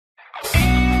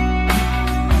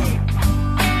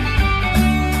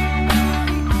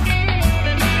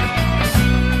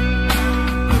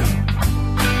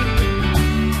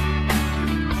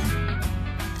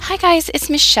guys, it's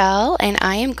Michelle and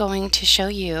I am going to show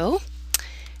you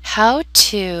how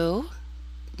to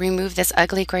remove this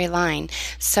ugly gray line.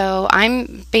 So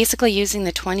I'm basically using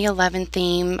the 2011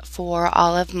 theme for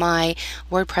all of my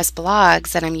WordPress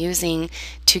blogs that I'm using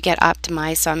to get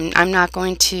optimized. So I'm not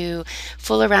going to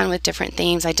fool around with different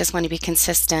themes. I just want to be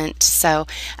consistent. So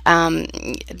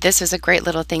this is a great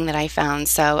little thing that I found.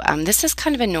 So this is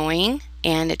kind of annoying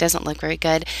and it doesn't look very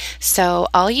good. So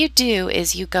all you do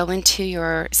is you go into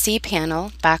your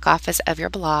cPanel, back office of your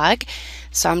blog.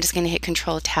 So I'm just going to hit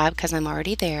Control Tab because I'm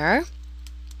already there.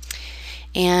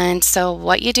 And so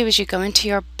what you do is you go into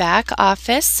your back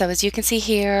office. So as you can see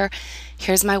here,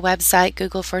 here's my website,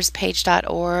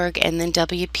 googlefirstpage.org, and then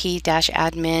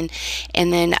wp-admin.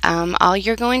 And then all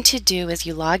you're going to do is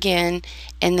you log in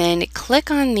and then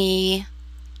click on the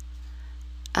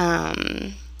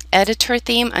editor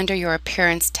theme under your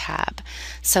appearance tab.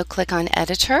 So click on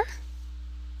editor.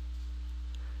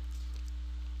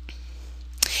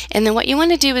 And then what you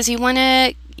want to do is you want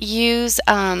to use,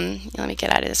 let me get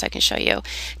out of this so I can show you.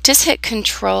 Just hit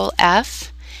Control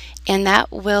F and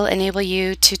that will enable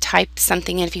you to type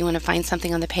something in if you want to find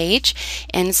something on the page.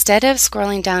 And instead of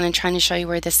scrolling down and trying to show you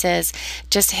where this is,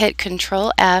 just hit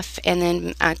Control F and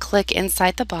then click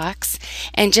inside the box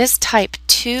and just type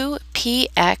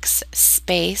 2px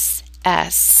space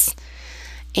S.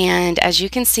 And as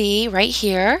you can see right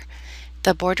here,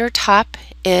 the border top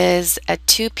is a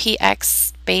 2px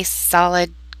space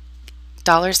solid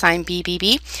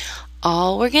 $BBB.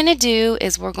 All we're going to do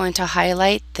is we're going to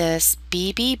highlight this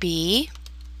BBB,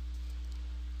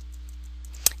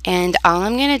 and all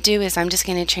I'm going to do is I'm just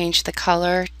going to change the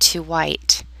color to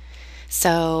white.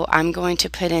 So I'm going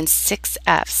to put in 6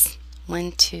 Fs.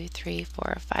 1, 2, 3,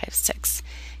 4, 5, 6.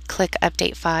 Click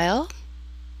Update File.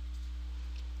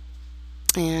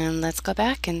 And let's go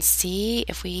back and see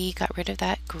if we got rid of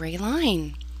that gray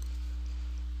line.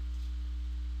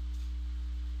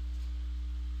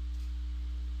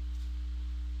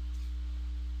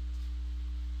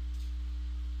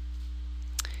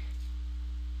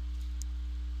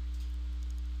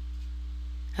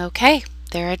 Okay,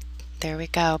 there we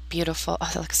go. Beautiful.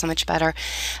 Oh, that looks so much better.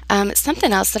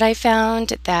 Something else that I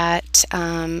found that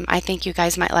I think you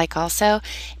guys might like also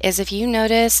is if you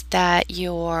notice that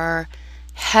your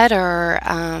header,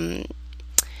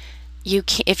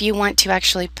 if you want to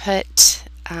actually put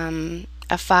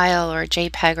a file or a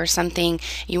JPEG or something,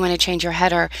 you want to change your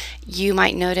header, you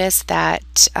might notice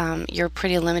that you're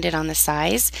pretty limited on the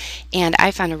size. And I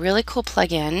found a really cool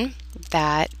plugin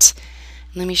that,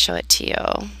 let me show it to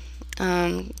you.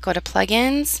 Go to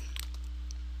plugins.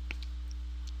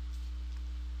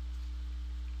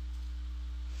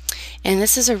 And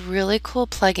this is a really cool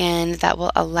plugin that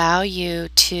will allow you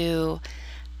to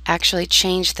actually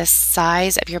change the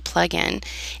size of your plugin.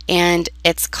 And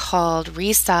it's called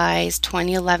Resize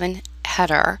 2011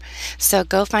 Header. So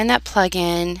go find that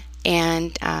plugin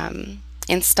and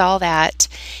install that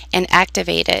and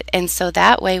activate it, and so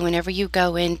that way whenever you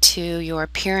go into your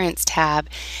appearance tab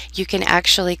you can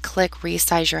actually click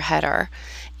resize your header,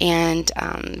 and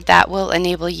that will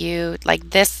enable you, like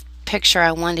this picture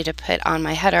I wanted to put on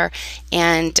my header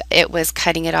and it was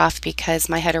cutting it off because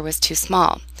my header was too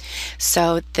small.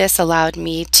 So this allowed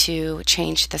me to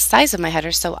change the size of my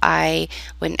header so I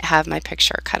wouldn't have my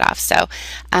picture cut off. So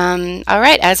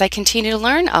alright, as I continue to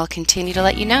learn, I'll continue to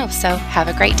let you know. So have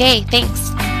a great day.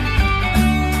 Thanks.